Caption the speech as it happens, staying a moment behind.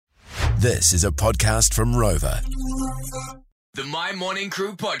This is a podcast from Rover. The My Morning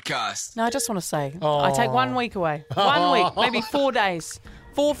Crew podcast. No, I just want to say, I take 1 week away. 1 week, maybe 4 days.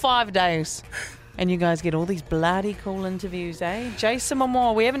 4 or 5 days. And you guys get all these bloody cool interviews, eh? Jason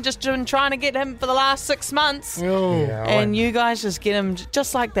Momoa, we haven't just been trying to get him for the last 6 months. And you guys just get him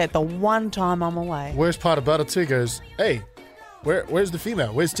just like that, the one time I'm away. Worst part about it too goes, hey, where's the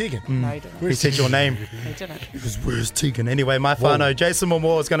female? Where's Tegan? No, he didn't. He said your name. He didn't. Because where's Tegan? Anyway, my whānau, Jason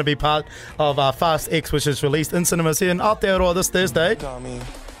Momoa is going to be part of Fast X, which is released in cinemas here in Aotearoa this Thursday. Tommy,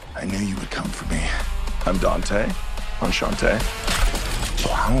 I knew you would come for me. I'm Dante. Enchanté. So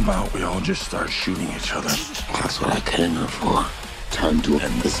how about we all just start shooting each other? That's what I came here for. Time to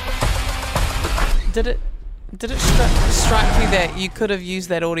end this. Did it strike you that you could have used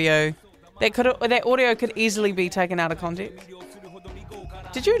that audio? That audio could easily be taken out of context.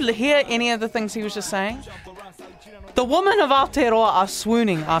 Did you hear any of the things he was just saying? The women of Aotearoa are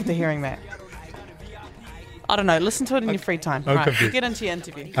swooning after hearing that. I don't know. Listen to it in your free time. Oh, Right, get into your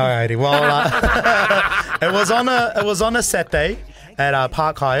interview. Alrighty, well, it was on a Saturday at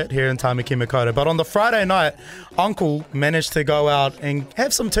Park Hyatt here in Tamaki Makaurau. But on the Friday night, Uncle managed to go out and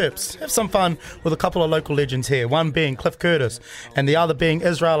have some tips, have some fun with a couple of local legends here. One being Cliff Curtis, and the other being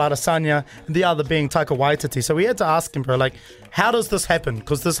Israel Adesanya, and the other being Taika Waititi. So we had to ask him, bro, like, how does this happen?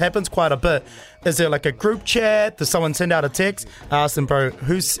 Because this happens quite a bit. Is there like a group chat? Does someone send out a text? I asked him, bro,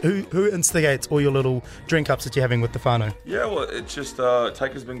 who instigates all your little drink ups that you're having with the whānau? Yeah, well, it's just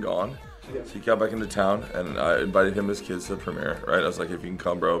Taika's been gone. So he got back into town, and I invited him and his kids to the premiere, right? I was like, if you can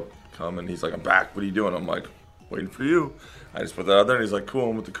come, bro, come. And he's like, I'm back. What are you doing? I'm like, waiting for you. I just put that out there, and he's like, cool,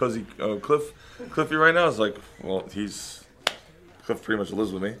 I'm with the cozy Cliffy right now. I was like, well, Cliff pretty much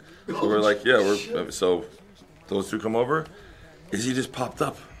lives with me. So we're like, so those two come over. Izzy just popped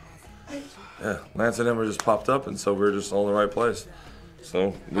up. Yeah, Lance and him were just popped up, and so we're just all in the right place.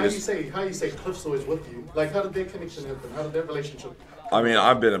 So How you say Cliff's always with you? Like, how did their connection happen? How did their relationship? I mean,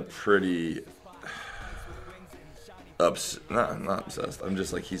 I've been a pretty not obsessed. I'm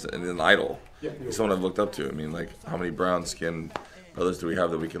just like, he's an idol. Yeah, he's someone I've looked up to. I mean, like, how many brown-skinned brothers do we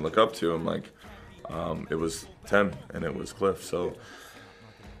have that we can look up to? I'm like, it was Tem and it was Cliff. So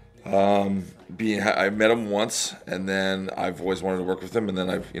I met him once, and then I've always wanted to work with him, and then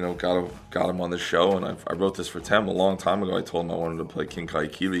I've got him on the show, and I wrote this for Tem a long time ago. I told him I wanted to play King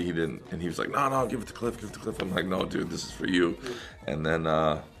Kaikili. He didn't, and he was like, no, give it to Cliff. I'm like, no, dude, this is for you. And then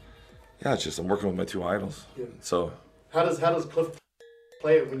it's just I'm working with my two idols. Yeah. So how does Cliff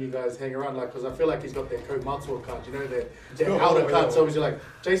play it when you guys hang around? Like, because I feel like he's got that Komatsu card, that outer card. So he's like,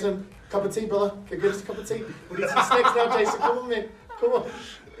 Jason, cup of tea, brother. Can you give us a cup of tea? We need some snacks now, Jason. Come on, man. Come on.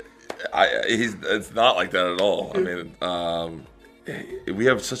 It's not like that at all. I mean, we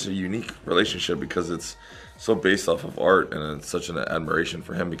have such a unique relationship because it's so based off of art, and it's such an admiration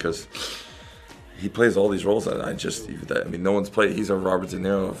for him because he plays all these roles that no one's played. He's a Robert De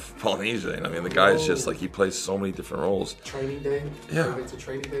Niro of Polynesia, and I mean, the guy is just like, he plays so many different roles. Training Day. Yeah.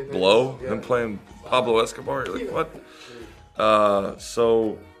 Training Day. Blow. Yeah. Him playing Pablo Escobar. You're like, what?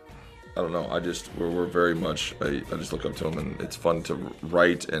 So I don't know. We're very much. I just look up to him, and it's fun to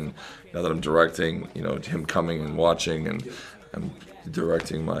write. And now that I'm directing, him coming and watching, and I'm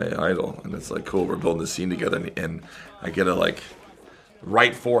directing my idol, and it's like, cool. We're building this scene together, and I get to like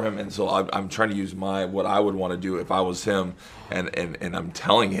write for him, and so I'm trying to use what I would want to do if I was him, and I'm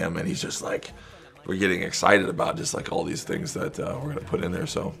telling him, and he's just like, we're getting excited about just like all these things that we're gonna put in there.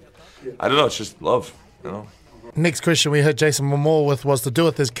 So I don't know. It's just love, Next question we heard Jason Momoa with was to do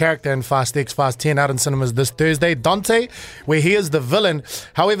with his character in Fast X, Fast 10 out in cinemas this Thursday. Dante, where he is the villain.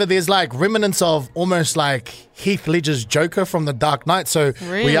 However, there's like remnants of almost like Heath Ledger's Joker from The Dark Knight. So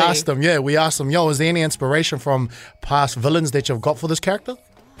really? we asked him, yo, is there any inspiration from past villains that you've got for this character?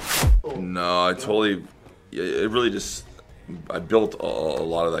 No, it really just, I built a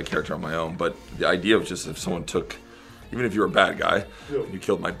lot of that character on my own. But the idea of just if someone took, even if you were a bad guy, you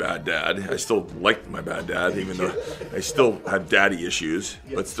killed my bad dad. I still liked my bad dad, even though I still have daddy issues.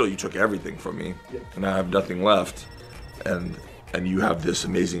 But still, you took everything from me, and I have nothing left. And you have this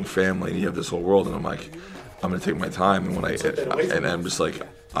amazing family, and you have this whole world. And I'm like, I'm gonna take my time. And I'm just like,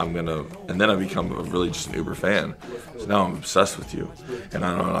 and then I become really just an uber fan. So now I'm obsessed with you, and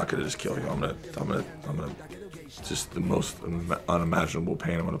I'm not gonna just kill you. I'm gonna just the most unimaginable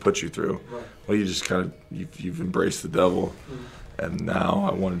pain I'm going to put you through. Well, you just kind of, you've embraced the devil, and now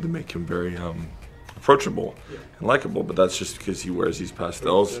I wanted to make him very approachable and likable, but that's just because he wears these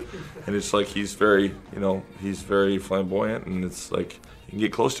pastels, and it's like he's very flamboyant, and it's like you can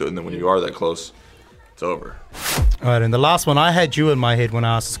get close to it, and then when you are that close, it's over. All right, and the last one, I had you in my head when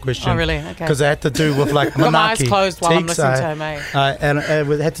I asked this question. Oh, really? Okay. Because it had to do with like Got my eyes Manaki. closed while I'm Teeks, listening to him, eh? and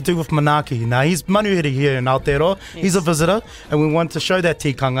it had to do with Manaki. Now, he's manuhiri here in Aotearoa. He's a visitor, and we wanted to show that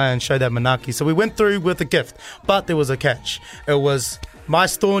tikanga and show that Manaki. So we went through with a gift, but there was a catch. It was my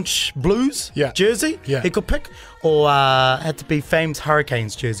staunch Blues jersey he could pick, or had to be Fame's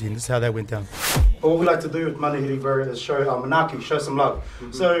Hurricanes jersey, and this is how that went down. What we like to do with Manihiri, bro, is show Manaki, show some love.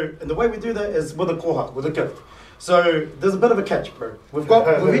 So, and the way we do that is with a koha, with a gift. So, there's a bit of a catch, bro. We've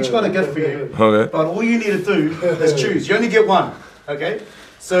each got a gift for you. Okay. But all you need to do is choose. You only get one, okay?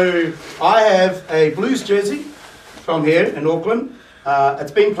 So, I have a Blues jersey from here in Auckland.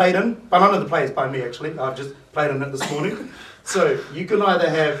 It's been played in, but none of the players by me, actually. I've just played in it this morning. So, you can either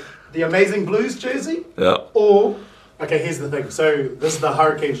have the amazing Blues jersey, or... Okay, here's the thing. So this is the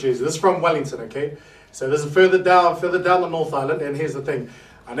Hurricanes jersey. This is from Wellington, okay? So this is further down the North Island, and here's the thing.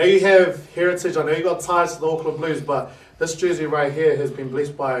 I know you have heritage, I know you got ties to the Auckland Blues, but this jersey right here has been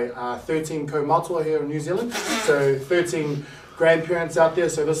blessed by 13 kaumatua here in New Zealand. So 13 grandparents out there,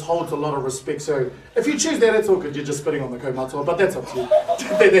 so this holds a lot of respect. So if you choose that, it's all good. You're just spitting on the kaumatua, but that's up to you.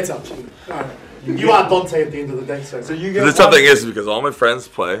 That's up to you. All right. You are Dante at the end of the day. So you get The tough thing is because all my friends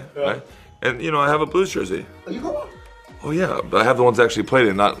play, right? And, I have a Blues jersey. Oh, you got one? Oh yeah, but I have the ones that actually played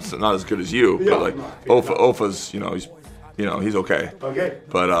it, not as good as you. But like Ofa's, he's okay. Okay.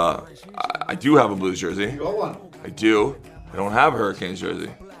 But I do have a Blues jersey. You got one? I do. I don't have a Hurricanes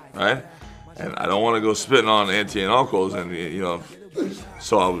jersey, right? And I don't want to go spitting on auntie and uncles, and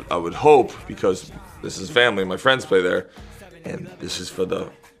so I would hope, because this is family, my friends play there, and this is for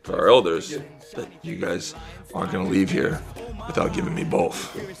our elders, that you guys aren't gonna leave here without giving me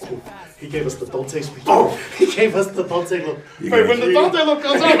both. He gave us the Dante speech. Oh! He gave us the Dante look. Wait, when the Dante look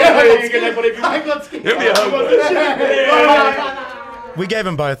comes out, you're gonna have whatever you want. Give me a hug. We gave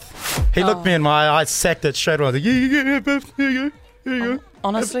him both. He looked me in my eye, I sacked it straight away. I was like, yeah, both. Here you go.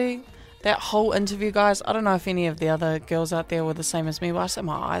 Honestly, that whole interview, guys, I don't know if any of the other girls out there were the same as me, but I just had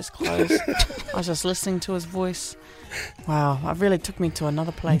my eyes closed. I was just listening to his voice. Wow, it really took me to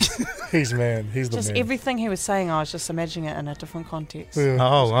another place. He's the man. Just everything he was saying, I was just imagining it in a different context.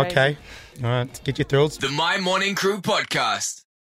 Oh, okay. All right, get your thrills. The My Morning Crew podcast.